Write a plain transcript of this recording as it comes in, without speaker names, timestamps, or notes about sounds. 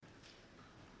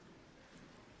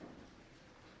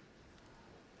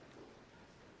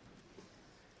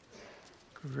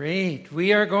Great.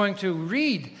 We are going to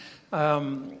read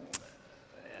a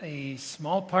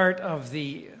small part of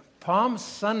the Palm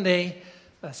Sunday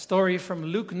story from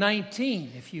Luke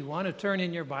 19. If you want to turn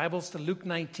in your Bibles to Luke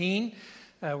 19,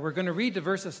 we're going to read the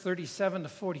verses 37 to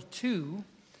 42.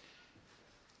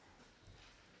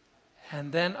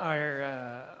 And then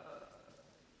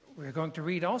we're going to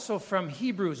read also from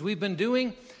Hebrews. We've been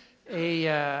doing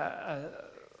our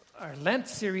Lent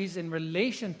series in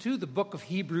relation to the book of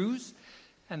Hebrews.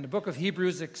 And the book of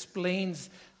Hebrews explains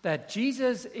that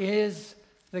Jesus is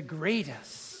the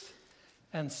greatest.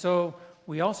 And so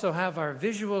we also have our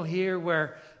visual here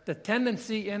where the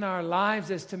tendency in our lives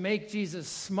is to make Jesus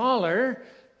smaller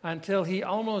until he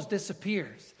almost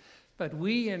disappears. But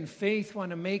we in faith want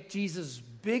to make Jesus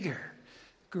bigger,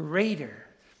 greater.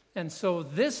 And so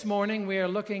this morning we are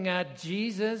looking at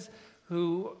Jesus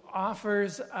who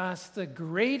offers us the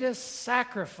greatest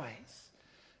sacrifice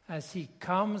as he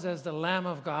comes as the Lamb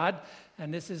of God.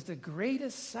 And this is the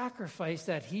greatest sacrifice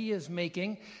that he is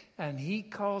making. And he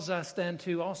calls us then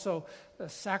to also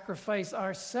sacrifice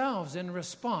ourselves in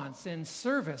response, in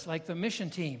service, like the mission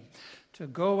team, to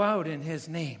go out in his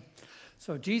name.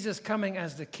 So Jesus coming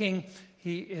as the King,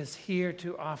 he is here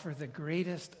to offer the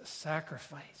greatest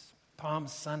sacrifice. Palm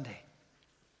Sunday.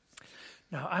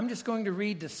 Now, I'm just going to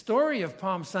read the story of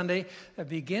Palm Sunday. It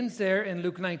begins there in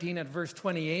Luke 19 at verse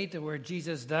 28, where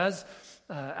Jesus does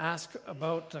ask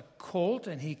about the colt,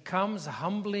 and he comes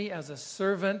humbly as a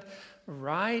servant,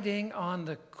 riding on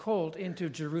the colt into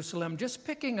Jerusalem. Just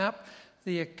picking up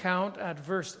the account at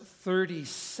verse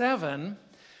 37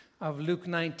 of Luke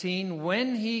 19.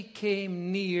 When he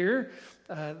came near,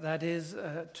 that is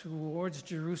towards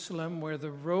Jerusalem, where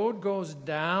the road goes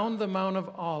down the Mount of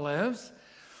Olives,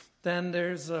 then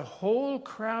there's a whole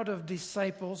crowd of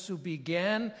disciples who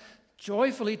began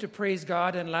joyfully to praise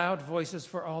God in loud voices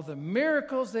for all the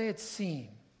miracles they had seen.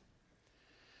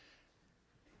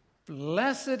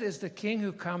 Blessed is the King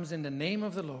who comes in the name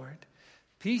of the Lord,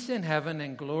 peace in heaven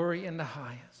and glory in the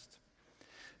highest.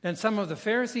 Then some of the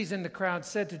Pharisees in the crowd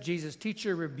said to Jesus,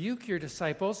 "Teacher, rebuke your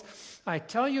disciples." "I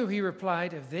tell you," he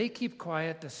replied, "if they keep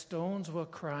quiet, the stones will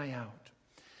cry out."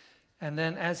 And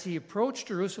then as he approached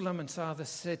Jerusalem and saw the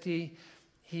city,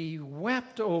 he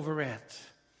wept over it.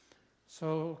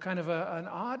 So kind of an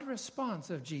odd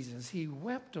response of Jesus. He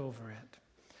wept over it.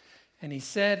 And he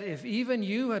said, "If even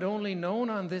you had only known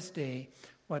on this day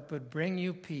what would bring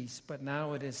you peace, but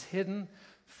now it is hidden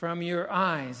from your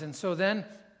eyes." And so then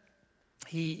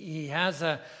he has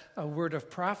a word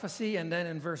of prophecy. And then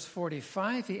in verse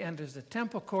 45, he enters the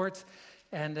temple courts.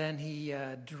 And then he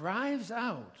drives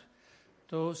out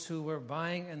those who were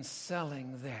buying and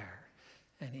selling there.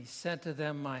 And he said to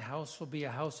them, "My house will be a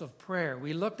house of prayer."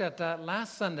 We looked at that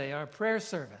last Sunday, our prayer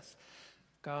service.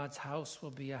 God's house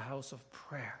will be a house of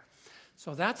prayer.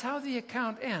 So that's how the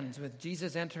account ends, with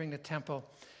Jesus entering the temple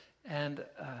and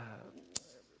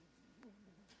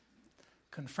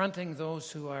confronting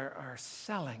those who are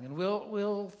selling. And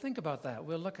we'll think about that.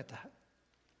 We'll look at that.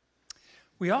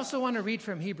 We also want to read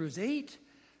from Hebrews 8,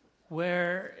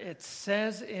 where it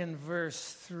says in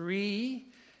verse 3,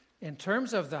 in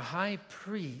terms of the high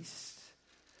priest,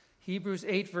 Hebrews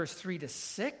 8, verse 3 to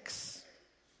 6,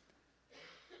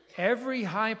 every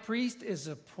high priest is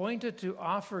appointed to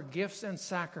offer gifts and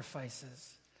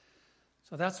sacrifices.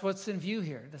 So that's what's in view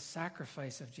here, the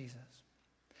sacrifice of Jesus.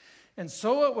 And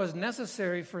so it was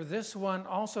necessary for this one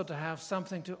also to have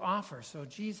something to offer, so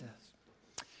Jesus.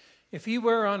 If he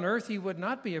were on earth, he would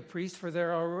not be a priest, for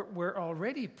there were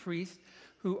already priests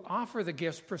who offer the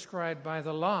gifts prescribed by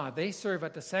the law. They serve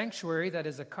at the sanctuary that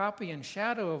is a copy and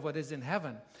shadow of what is in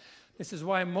heaven. This is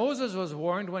why Moses was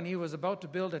warned when he was about to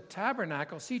build a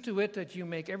tabernacle, "See to it that you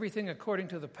make everything according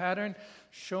to the pattern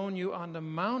shown you on the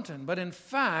mountain." But in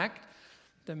fact,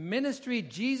 the ministry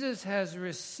Jesus has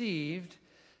received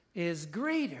is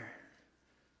greater,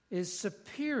 is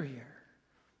superior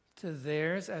to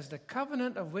theirs, as the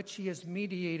covenant of which he is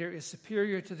mediator is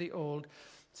superior to the old,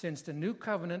 since the new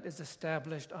covenant is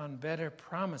established on better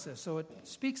promises. So it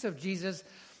speaks of Jesus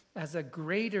as a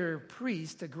greater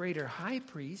priest, a greater high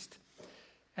priest.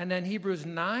 And then Hebrews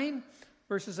 9,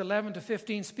 verses 11 to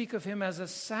 15, speak of him as a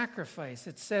sacrifice.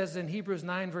 It says in Hebrews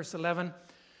 9, verse 11,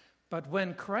 "But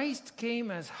when Christ came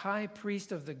as high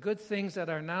priest of the good things that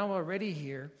are now already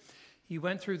here, he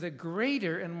went through the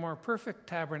greater and more perfect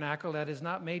tabernacle that is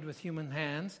not made with human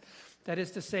hands, that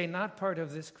is to say, not part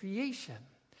of this creation.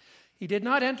 He did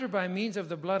not enter by means of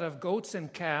the blood of goats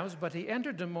and calves, but he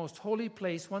entered the most holy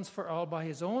place once for all by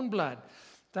his own blood,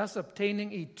 thus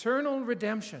obtaining eternal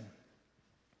redemption.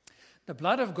 The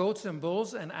blood of goats and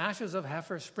bulls and ashes of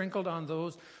heifers sprinkled on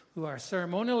those who are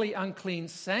ceremonially unclean,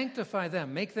 sanctify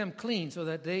them, make them clean, so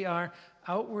that they are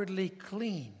outwardly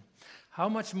clean. How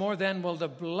much more then will the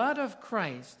blood of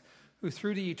Christ, who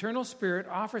through the eternal Spirit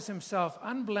offers himself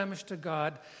unblemished to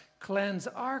God, cleanse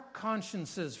our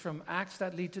consciences from acts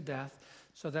that lead to death,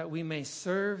 so that we may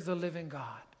serve the living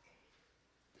God.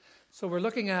 So we're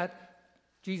looking at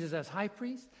Jesus as high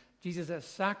priest, Jesus as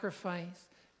sacrifice,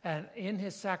 and in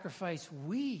his sacrifice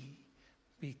we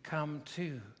become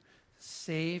too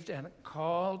saved and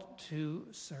called to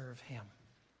serve him.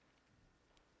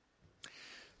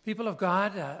 People of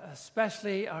God,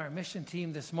 especially our mission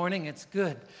team this morning, it's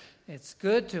good. It's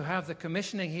good to have the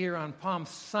commissioning here on Palm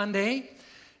Sunday,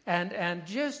 and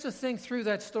just to think through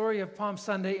that story of Palm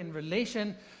Sunday in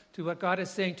relation to what God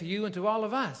is saying to you and to all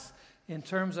of us in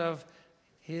terms of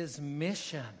his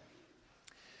mission.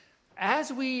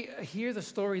 As we hear the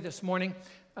story this morning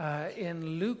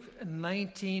in Luke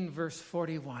 19, verse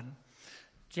 41,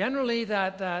 generally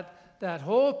that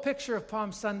whole picture of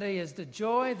Palm Sunday is the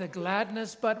joy, the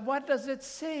gladness, but what does it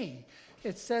say?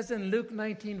 It says in Luke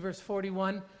 19, verse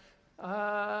 41,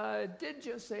 did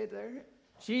you say there?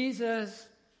 Jesus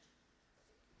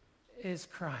is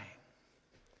crying.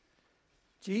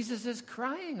 Jesus is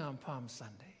crying on Palm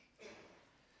Sunday.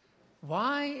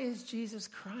 Why is Jesus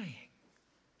crying?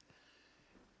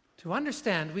 To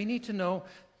understand, we need to know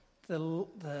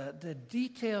the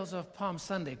details of Palm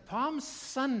Sunday. Palm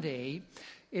Sunday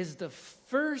is the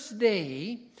first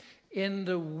day in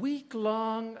the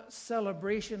week-long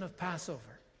celebration of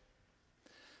Passover.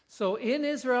 So in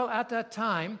Israel at that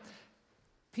time,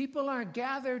 people are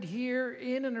gathered here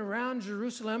in and around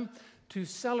Jerusalem to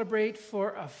celebrate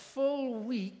for a full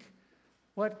week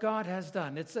what God has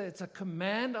done. It's a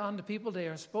command on the people. They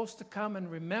are supposed to come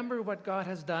and remember what God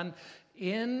has done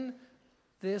in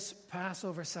this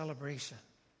Passover celebration.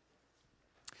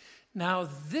 Now,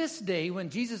 this day, when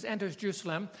Jesus enters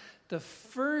Jerusalem, the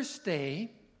first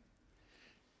day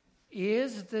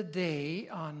is the day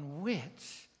on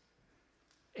which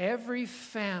every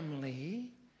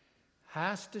family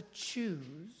has to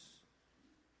choose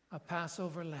a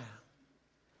Passover lamb.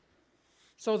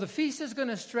 So the feast is going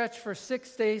to stretch for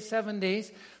 6 days, 7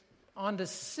 days. On the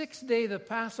sixth day, the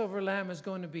Passover lamb is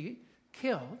going to be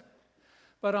killed.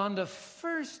 But on the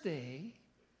first day,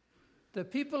 the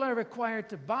people are required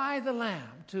to buy the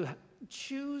lamb, to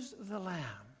choose the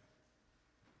lamb.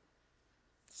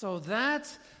 So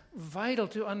that's vital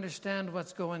to understand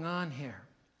what's going on here.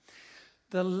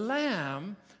 The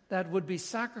lamb that would be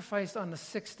sacrificed on the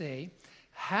sixth day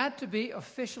had to be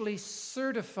officially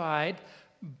certified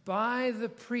by the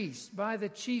priest, by the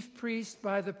chief priest,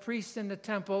 by the priest in the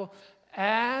temple,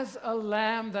 as a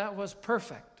lamb that was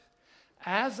perfect,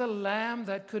 as a lamb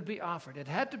that could be offered. It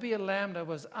had to be a lamb that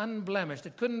was unblemished.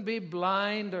 It couldn't be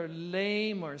blind or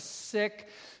lame or sick,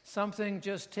 something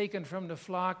just taken from the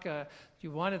flock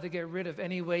you wanted to get rid of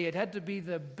anyway. It had to be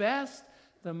the best,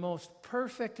 the most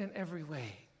perfect in every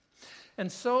way.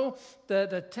 And so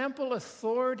the temple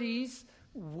authorities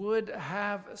would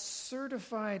have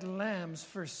certified lambs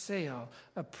for sale,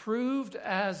 approved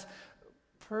as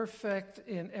perfect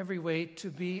in every way to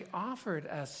be offered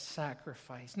as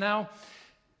sacrifice. Now,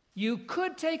 you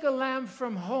could take a lamb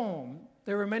from home.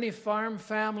 There were many farm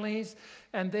families,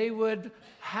 and they would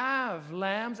have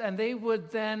lambs, and they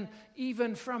would then,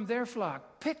 even from their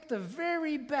flock, pick the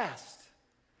very best,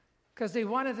 because they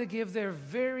wanted to give their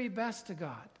very best to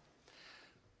God.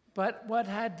 But what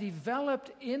had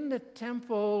developed in the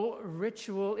temple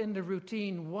ritual, in the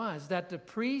routine, was that the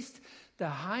priest, the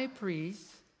high priest,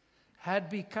 had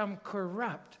become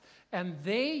corrupt. And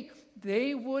they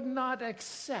would not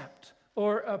accept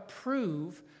or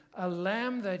approve a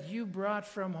lamb that you brought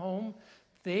from home.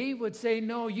 They would say,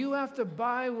 no, you have to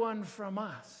buy one from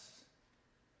us.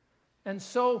 And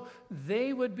so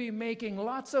they would be making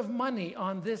lots of money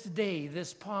on this day,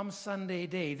 this Palm Sunday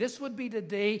day. This would be the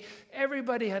day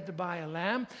everybody had to buy a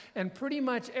lamb, and pretty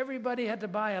much everybody had to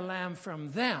buy a lamb from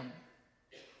them.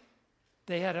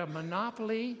 They had a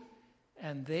monopoly,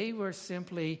 and they were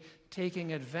simply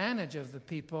taking advantage of the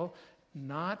people,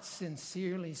 not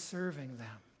sincerely serving them.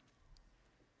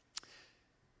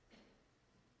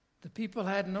 The people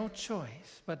had no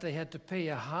choice, but they had to pay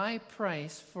a high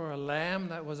price for a lamb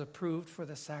that was approved for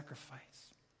the sacrifice.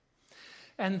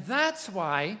 And that's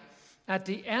why, at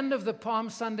the end of the Palm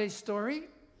Sunday story,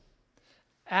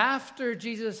 after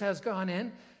Jesus has gone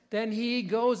in, then he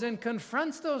goes and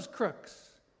confronts those crooks.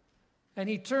 And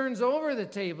he turns over the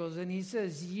tables and he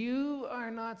says, you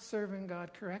are not serving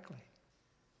God correctly.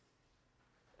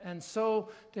 And so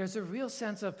there's a real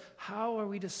sense of how are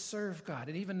we to serve God?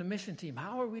 And even the mission team,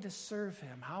 how are we to serve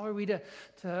him? How are we to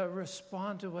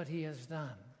respond to what he has done?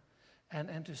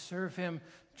 And to serve him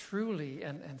truly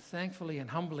and thankfully and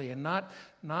humbly and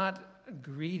not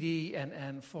greedy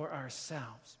and for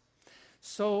ourselves.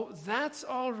 So that's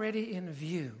already in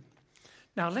view.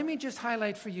 Now let me just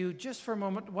highlight for you just for a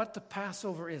moment what the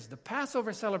Passover is. The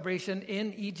Passover celebration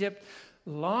in Egypt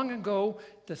long ago,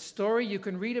 the story, you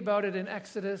can read about it in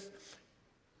Exodus.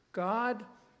 God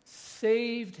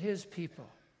saved his people.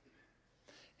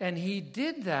 And he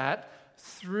did that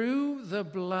through the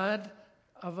blood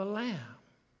of a lamb.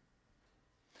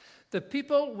 The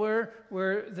people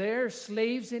were their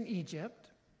slaves in Egypt,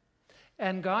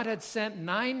 and God had sent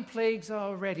 9 plagues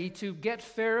already to get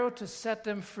Pharaoh to set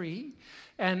them free.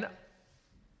 And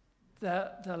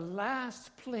the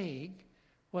last plague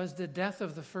was the death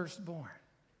of the firstborn.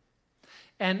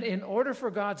 And in order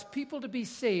for God's people to be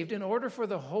saved, in order for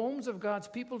the homes of God's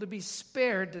people to be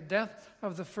spared the death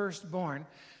of the firstborn,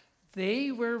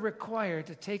 they were required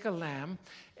to take a lamb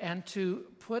and to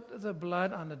put the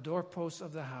blood on the doorposts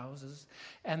of the houses.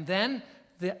 And then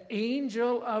the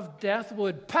angel of death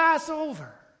would pass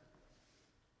over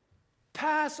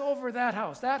that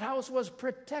house. That house was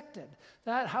protected.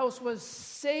 That house was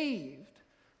saved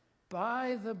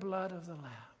by the blood of the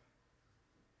lamb.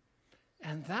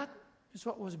 And that is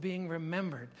what was being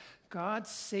remembered. God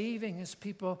saving his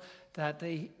people, that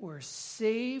they were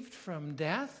saved from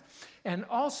death. And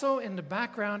also in the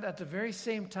background, at the very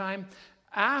same time,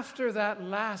 after that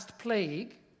last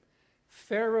plague,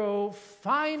 Pharaoh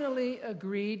finally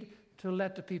agreed to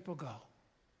let the people go.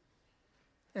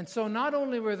 And so not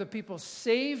only were the people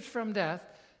saved from death,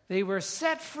 they were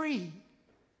set free.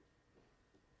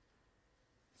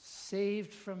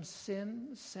 Saved from sin,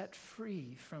 set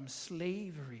free from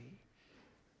slavery.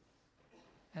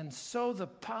 And so the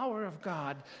power of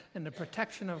God and the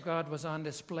protection of God was on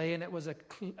display, and it was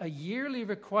a yearly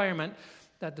requirement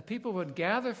that the people would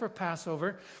gather for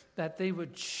Passover, that they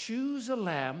would choose a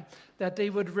lamb, that they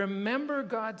would remember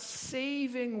God's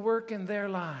saving work in their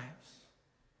lives.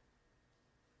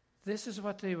 This is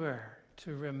what they were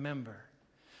to remember.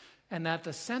 And at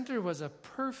the center was a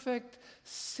perfect,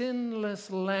 sinless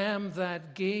lamb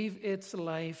that gave its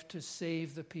life to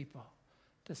save the people,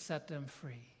 to set them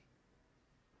free.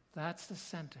 That's the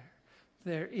center.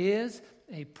 There is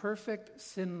a perfect,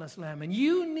 sinless lamb. And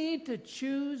you need to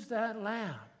choose that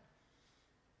lamb.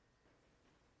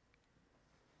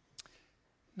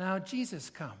 Now Jesus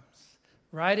comes,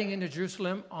 riding into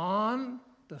Jerusalem on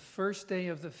the first day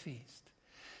of the feast.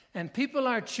 And people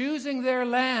are choosing their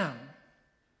lamb.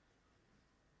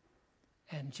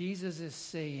 And Jesus is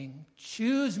saying,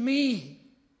 choose me.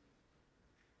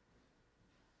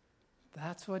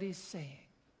 That's what he's saying.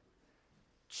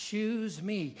 Choose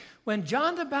me. When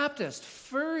John the Baptist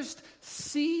first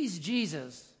sees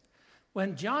Jesus,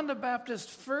 when John the Baptist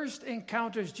first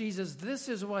encounters Jesus, this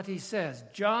is what he says.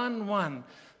 John 1,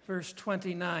 verse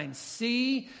 29.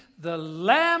 See the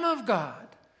Lamb of God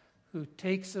who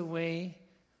takes away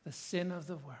the sin of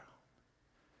the world.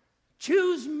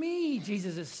 Choose me,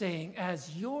 Jesus is saying,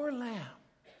 as your lamb.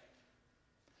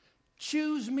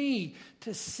 Choose me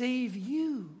to save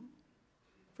you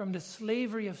from the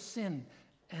slavery of sin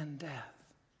and death.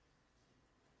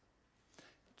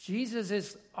 Jesus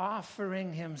is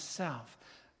offering himself,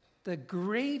 the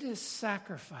greatest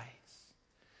sacrifice.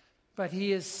 But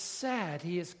he is sad,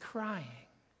 he is crying.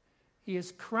 He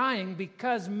is crying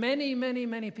because many, many,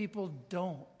 many people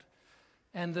don't.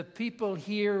 And the people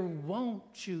here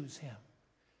won't choose him.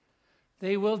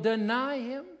 They will deny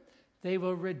him, they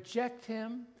will reject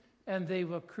him, and they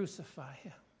will crucify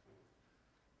him.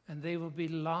 And they will be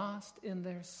lost in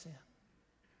their sin.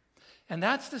 And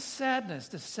that's the sadness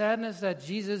that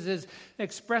Jesus is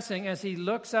expressing as he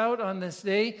looks out on this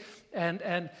day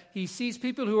and he sees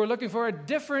people who are looking for a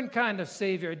different kind of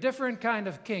Savior, a different kind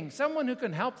of King, someone who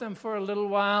can help them for a little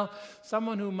while,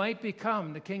 someone who might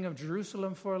become the King of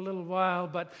Jerusalem for a little while,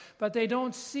 but they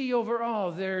don't see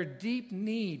overall their deep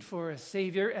need for a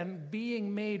Savior and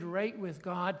being made right with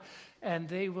God, and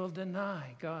they will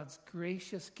deny God's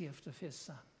gracious gift of his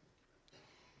Son.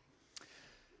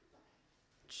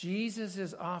 Jesus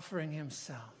is offering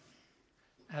himself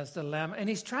as the Lamb, and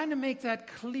he's trying to make that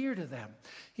clear to them.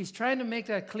 He's trying to make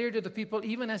that clear to the people,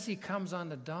 even as he comes on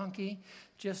the donkey,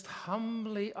 just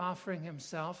humbly offering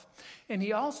himself. And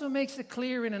he also makes it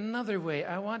clear in another way.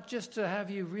 I want just to have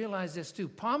you realize this too.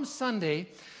 Palm Sunday,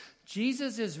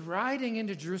 Jesus is riding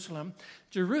into Jerusalem.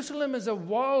 Jerusalem is a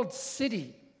walled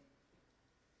city.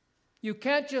 You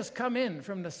can't just come in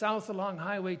from the south along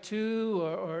Highway 2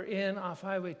 or in off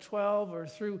Highway 12 or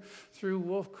through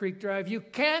Wolf Creek Drive. You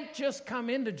can't just come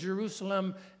into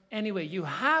Jerusalem anyway. You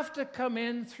have to come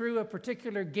in through a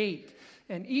particular gate,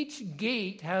 and each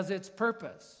gate has its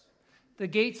purpose. The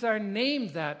gates are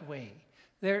named that way.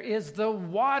 There is the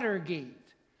water gate.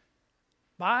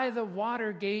 By the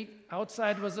water gate,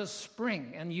 outside was a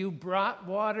spring, and you brought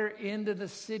water into the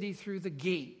city through the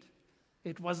gate.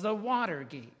 It was the water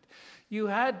gate. You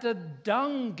had the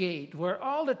dung gate, where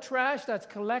all the trash that's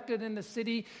collected in the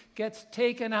city gets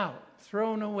taken out,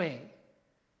 thrown away.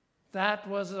 That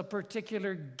was a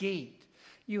particular gate.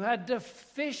 You had the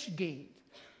fish gate,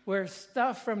 where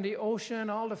stuff from the ocean,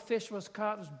 all the fish was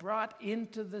caught, was brought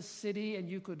into the city, and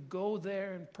you could go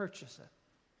there and purchase it.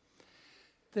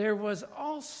 There was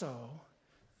also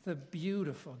the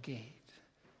beautiful gate,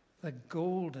 the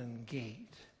golden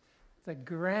gate, the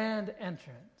grand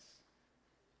entrance.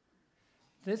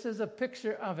 This is a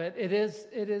picture of it. It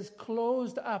is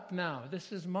closed up now.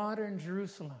 This is modern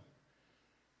Jerusalem.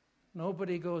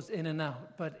 Nobody goes in and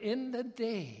out. But in the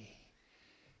day,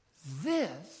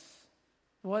 this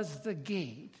was the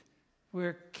gate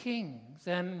where kings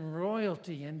and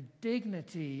royalty and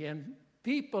dignity and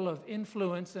people of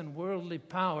influence and worldly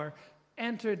power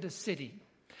entered the city.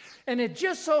 And it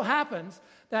just so happens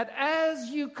that as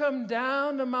you come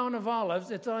down the Mount of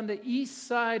Olives, it's on the east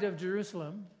side of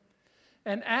Jerusalem,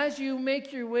 and as you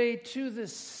make your way to the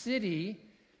city,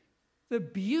 the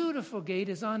beautiful gate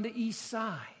is on the east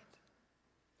side.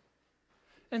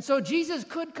 And so Jesus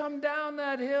could come down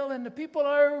that hill, and the people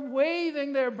are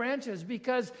waving their branches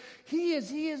because he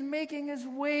is making his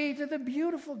way to the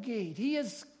beautiful gate. He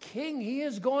is king. He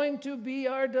is going to be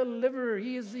our deliverer.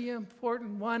 He is the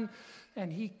important one, and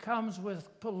he comes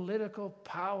with political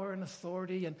power and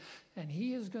authority, and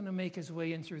he is going to make his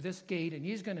way in through this gate, and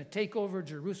he's going to take over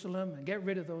Jerusalem and get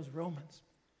rid of those Romans.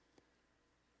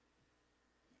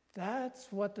 That's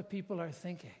what the people are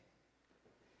thinking.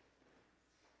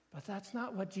 But that's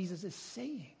not what Jesus is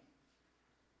saying.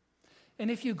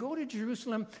 And if you go to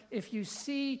Jerusalem, if you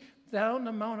see down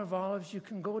the Mount of Olives, you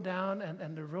can go down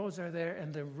and the roads are there,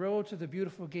 and the road to the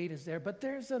beautiful gate is there. But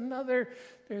there's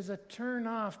a turn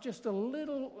off just a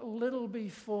little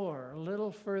before, a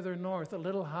little further north, a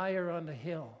little higher on the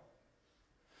hill.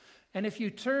 And if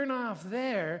you turn off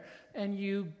there and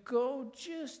you go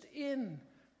just in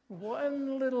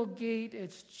one little gate,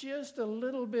 it's just a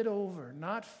little bit over,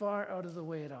 not far out of the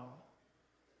way at all.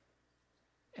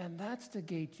 And that's the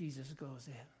gate Jesus goes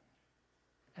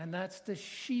in. And that's the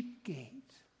sheep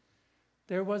gate.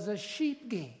 There was a sheep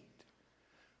gate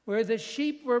where the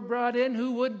sheep were brought in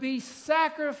who would be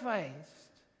sacrificed.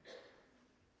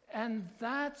 And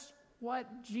that's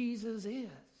what Jesus is.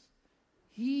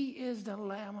 He is the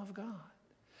Lamb of God.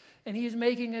 And he is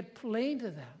making it plain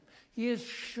to them. He is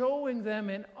showing them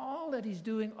in all that he's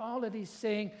doing, all that he's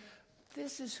saying,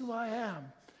 this is who I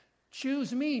am.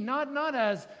 Choose me, not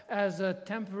as a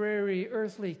temporary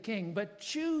earthly king, but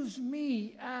choose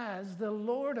me as the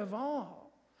Lord of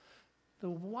all, the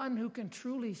one who can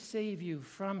truly save you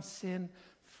from sin,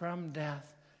 from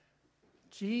death.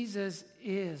 Jesus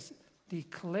is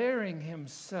declaring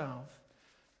himself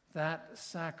that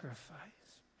sacrifice.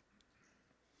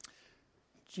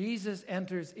 Jesus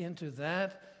enters into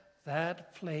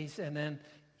that place, and then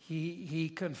he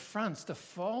confronts the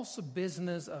false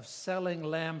business of selling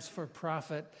lambs for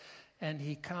profit, and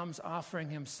he comes offering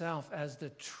himself as the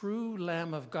true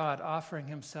Lamb of God, offering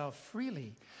himself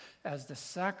freely as the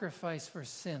sacrifice for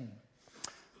sin.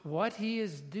 What he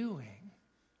is doing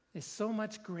is so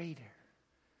much greater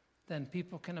than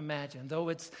people can imagine, though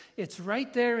it's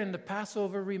right there in the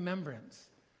Passover remembrance.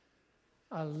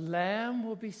 A lamb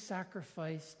will be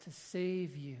sacrificed to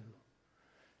save you.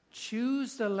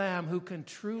 Choose the Lamb who can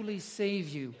truly save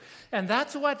you. And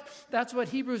that's what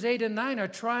Hebrews 8 and 9 are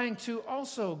trying to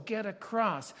also get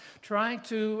across, trying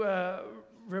to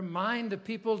remind the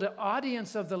people. The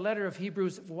audience of the letter of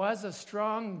Hebrews was a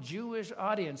strong Jewish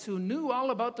audience who knew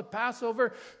all about the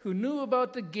Passover, who knew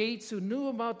about the gates, who knew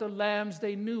about the lambs.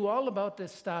 They knew all about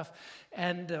this stuff.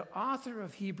 And the author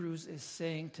of Hebrews is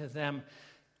saying to them,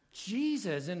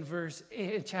 Jesus,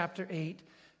 in chapter 8,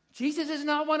 Jesus is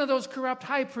not one of those corrupt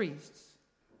high priests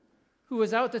who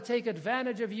is out to take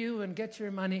advantage of you and get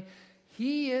your money.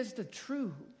 He is the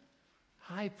true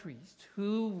high priest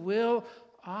who will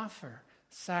offer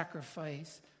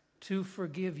sacrifice to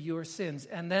forgive your sins.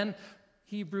 And then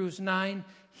Hebrews 9,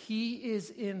 he is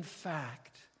in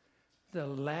fact the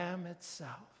Lamb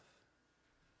itself.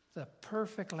 The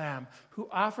perfect Lamb who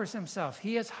offers himself.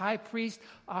 He as high priest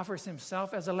offers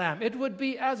himself as a lamb. It would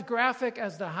be as graphic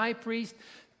as the high priest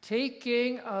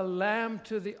taking a lamb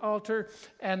to the altar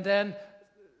and then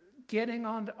getting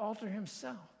on the altar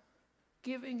himself,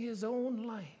 giving his own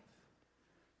life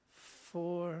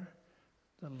for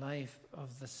the life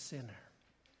of the sinner.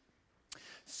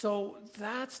 So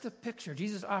that's the picture.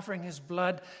 Jesus offering his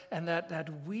blood, and that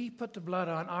we put the blood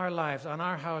on our lives, on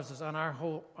our houses, on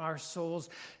our souls,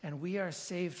 and we are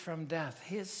saved from death.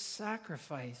 His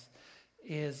sacrifice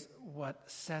is what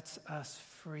sets us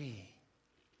free.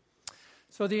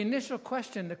 So the initial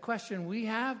question, the question we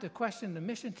have, the question the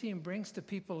mission team brings to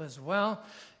people as well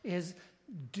is,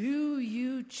 do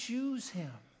you choose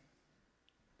him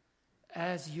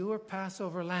as your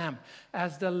Passover lamb,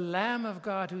 as the Lamb of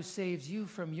God who saves you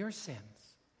from your sins?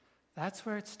 That's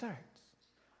where it starts.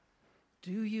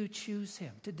 Do you choose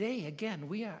him? Today, again,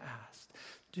 we are asked,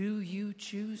 do you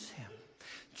choose him?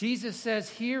 Jesus says,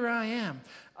 here I am.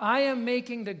 I am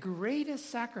making the greatest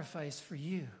sacrifice for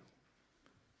you.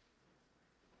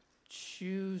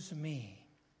 Choose me.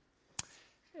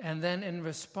 And then in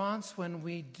response, when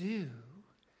we do,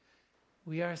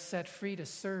 we are set free to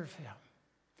serve him.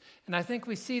 And I think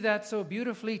we see that so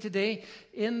beautifully today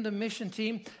in the mission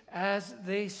team as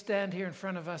they stand here in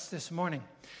front of us this morning.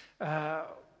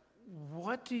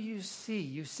 What do you see?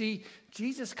 You see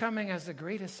Jesus coming as the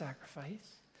greatest sacrifice,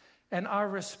 and our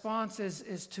response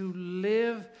is to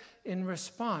live in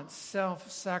response,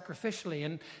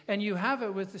 self-sacrificially. And you have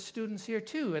it with the students here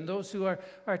too, and those who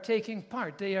are taking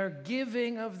part. They are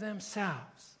giving of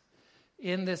themselves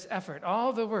in this effort.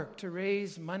 All the work to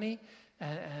raise money,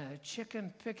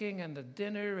 chicken picking and the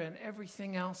dinner and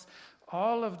everything else,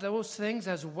 all of those things,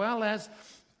 as well as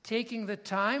taking the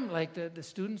time, like the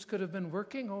students could have been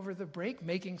working over the break,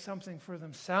 making something for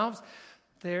themselves.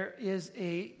 There is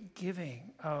a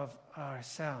giving of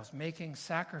ourselves, making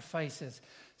sacrifices,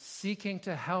 seeking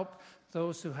to help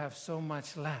those who have so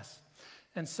much less.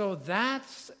 And so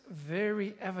that's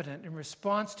very evident in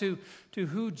response to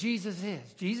who Jesus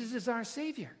is. Jesus is our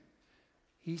Savior.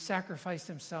 He sacrificed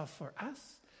himself for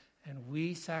us, and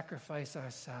we sacrifice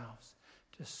ourselves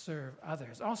to serve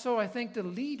others. Also, I think the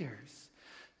leaders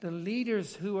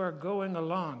who are going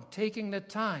along, taking the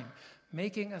time,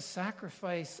 making a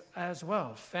sacrifice as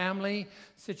well. Family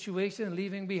situation,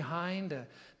 leaving behind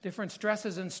different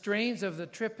stresses and strains of the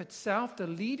trip itself. The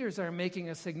leaders are making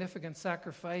a significant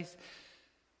sacrifice.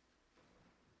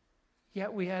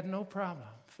 Yet we had no problem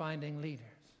finding leaders.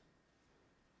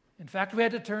 In fact, we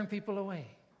had to turn people away.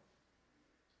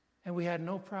 And we had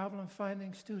no problem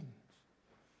finding students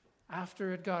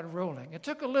after it got rolling. It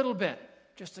took a little bit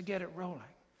just to get it rolling.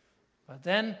 But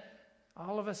then,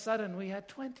 all of a sudden, we had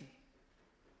 20.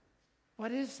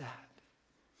 What is that?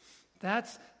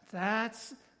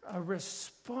 That's a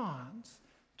response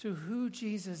to who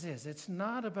Jesus is. It's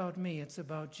not about me, it's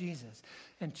about Jesus.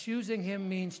 And choosing him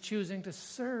means choosing to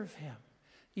serve him,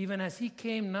 even as he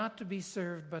came not to be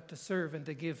served, but to serve and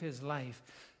to give his life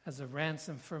as a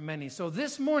ransom for many. So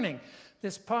this morning,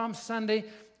 this Palm Sunday,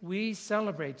 we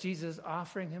celebrate Jesus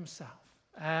offering himself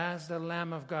as the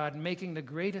Lamb of God, making the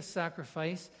greatest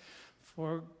sacrifice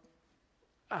for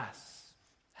us.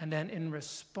 And then in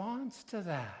response to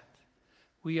that,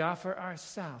 we offer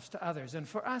ourselves to others. And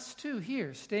for us too,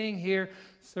 here, staying here,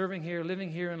 serving here,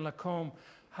 living here in Lacombe,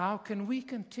 how can we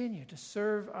continue to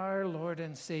serve our Lord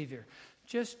and Savior?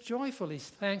 Just joyfully,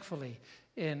 thankfully,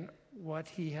 in what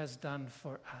he has done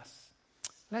for us.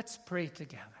 Let's pray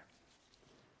together.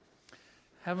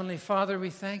 Heavenly Father, we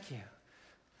thank you.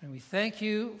 And we thank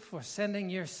you for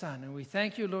sending your Son. And we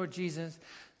thank you, Lord Jesus,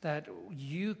 that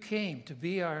you came to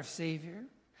be our Savior.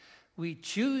 We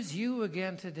choose you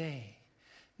again today.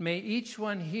 May each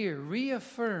one here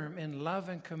reaffirm in love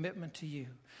and commitment to you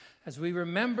as we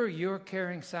remember your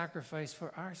caring sacrifice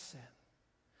for our sin.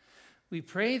 We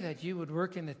pray that you would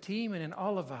work in the team and in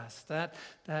all of us, that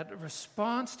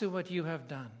response to what you have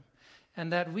done,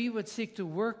 and that we would seek to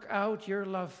work out your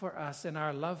love for us and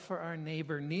our love for our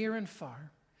neighbor near and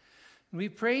far. And we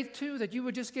pray, too, that you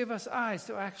would just give us eyes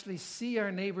to actually see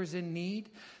our neighbors in need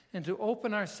and to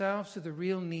open ourselves to the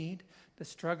real need, the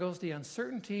struggles, the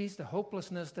uncertainties, the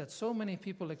hopelessness that so many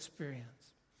people experience.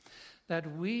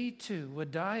 That we, too,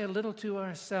 would die a little to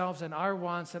ourselves and our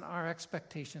wants and our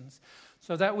expectations,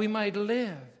 so that we might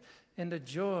live in the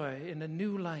joy, in the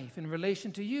new life, in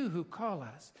relation to you who call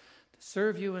us to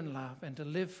serve you in love and to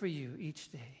live for you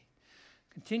each day.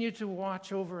 Continue to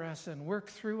watch over us and work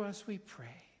through us, we pray.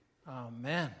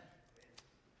 Amen.